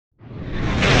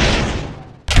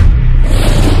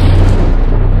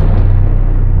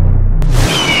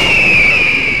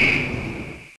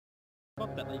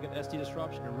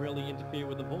interfere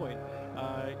with the Void.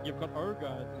 You've got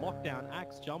Ogre, Lockdown,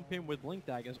 Axe, jump in with Link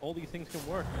Daggers. All these things can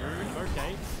work. Moon,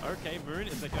 okay, Moon.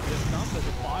 Is there going to be a stump? There's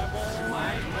a Fireball.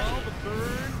 Well, the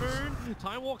Moon.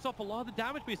 Time walks off a lot of the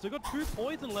damage piece. So we've got 2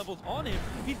 poison levels on him.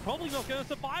 He's probably not going to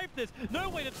survive this. No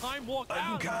way to time walk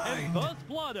out. And First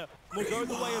Blood will go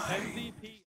the way of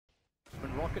MVP.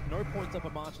 And Rocket, no points up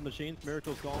at Marching Machines.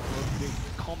 Miracle's gone for a big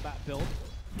combat build.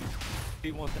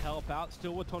 He wants to help out,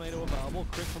 still with Tornado available.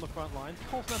 Chris on the front lines.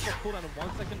 Pulse Snap will cooldown in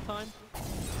 1 second time.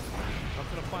 Not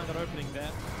going to find that opening there.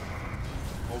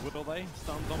 Or will they?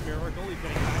 Stuns on Miracle. He's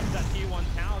getting back to that tier 1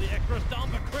 tower. The extra stun,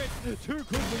 but Chris too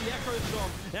good with the Echo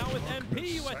Storm. Now with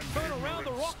MP, US turn around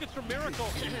the Rockets from Miracle.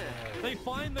 They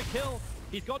find the kill.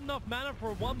 He's got enough mana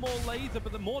for one more laser,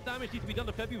 but the more damage needs to be done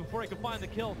to Febby before he can find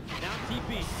the kill. Now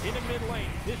TP in the mid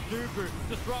lane. This Dubu,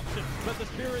 disruption, but the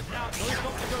Spirit's out. No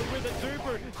stop to go with it.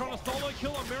 Dubu trying to solo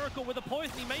kill a Miracle with a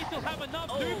poison. He may still have enough.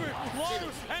 Dubu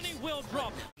low, and he will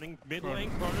drop. Mid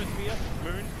lane, Chronosphere.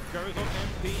 Moon goes on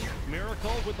MP.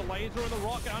 Miracle with the laser and the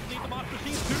rocket underneath the Master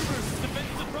Machine. Dubu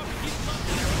defending disruption. He's not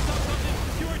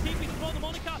Pure TP to slow the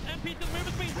Monicast. MP's got the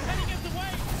movement speed, and he gets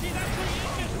away. He's actually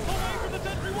injured. Away from the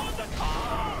Sentry Wonder.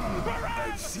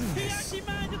 He actually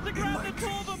manages to grab the 2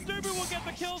 of them. Dubu will get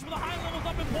the kills with the high levels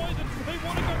up in poison. They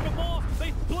want to go for more.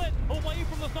 They split away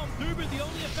from the storm. Dubu, the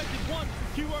only effective one.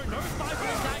 QO, no Cypher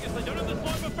and Daggers. They don't have the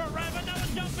slow for forever. Another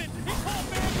jump in. He caught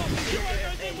Miracle. QO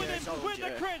goes in with him with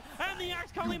the crit. And the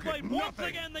Axe Culling Blade. Once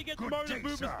again, they get the motive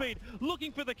movement speed.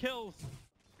 Looking for the kills.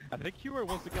 I think QO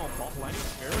wants to go on bot lane.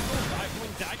 Miracle,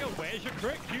 Cycling Dagger, where's your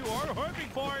crit? QO hoping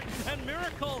for it, and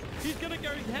Miracle, he's gonna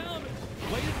go down.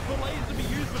 Waited for lasers to be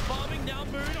used for farming. Now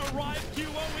Moon arrives,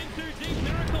 QO into deep.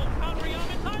 Miracle, countering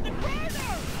arm inside the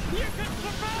Chrono! You can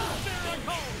survive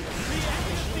Miracle! The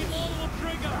Agency Wall will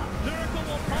trigger. Miracle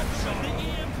will pop him with the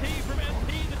EMP from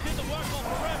MP that did the work off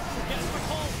the ref. Gets the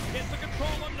call, gets the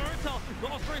control on Notel.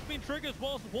 Lost Race being triggers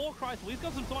whilst Warcry, so he's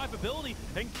got some survivability,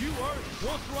 and QO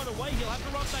wants to run away. He'll have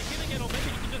to run back in again, or maybe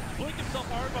he can just blink himself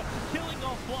over, killing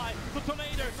off Fly. The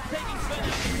Tornado taking Sven out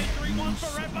of victory, one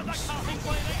forever, the Culling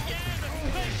Blade again!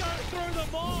 They go through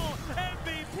them all!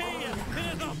 MVP! It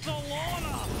is a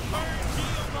slaughter! OG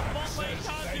on the bot lane,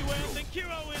 can't do anything.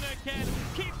 QO in again,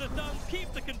 keep the stuns, keep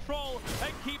the control,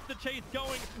 and keep the chase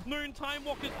going. Moon Time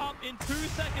Walker's up in 2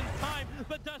 seconds time,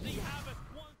 but does he have it?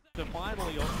 To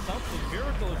finally, or something,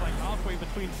 Miracle is like halfway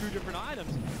between 2 different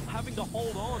items, having to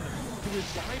hold on to his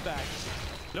buyback.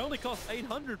 It only costs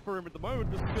 800 for him at the moment.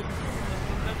 This is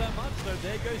not that much, so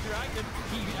there goes your Agnes.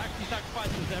 He actually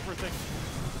sacrifices everything.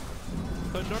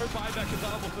 So no buyback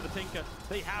available for the Tinker.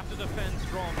 They have to defend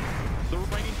strong. The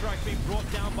remaining track being brought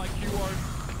down by QO.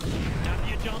 Now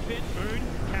you jump in, Moon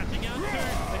catching out 2.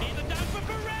 They need the dash for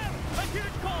Pharrell. A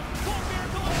huge call. Caught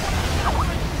Miracle on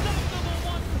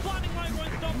one. Blinding light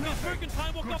won't stop this. Broken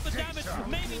Time walk off the damage.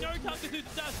 Maybe no time to do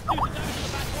the damage to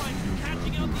the back line.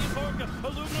 Catching out the Invoker.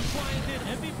 Aluminum flies in.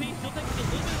 MVP still taking a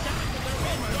little bit of damage, but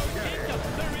there is no Tinker.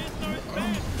 There is no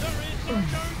Sven. There is no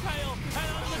No-Tail. And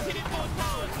unlimited for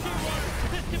towers. 2-1.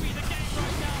 This could be the game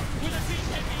right now. With a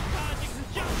BKB charging.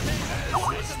 Jumping.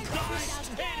 Awesome die.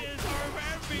 It is over.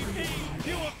 MVP.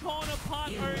 You have torn apart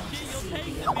OG. You'll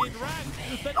take the mid-rank.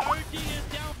 But OG is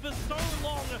down for so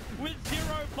long with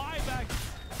 0 buyback.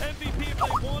 MVP, if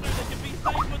they want it, they can be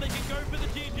safe, but they can go for the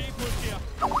GG push here.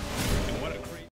 And what a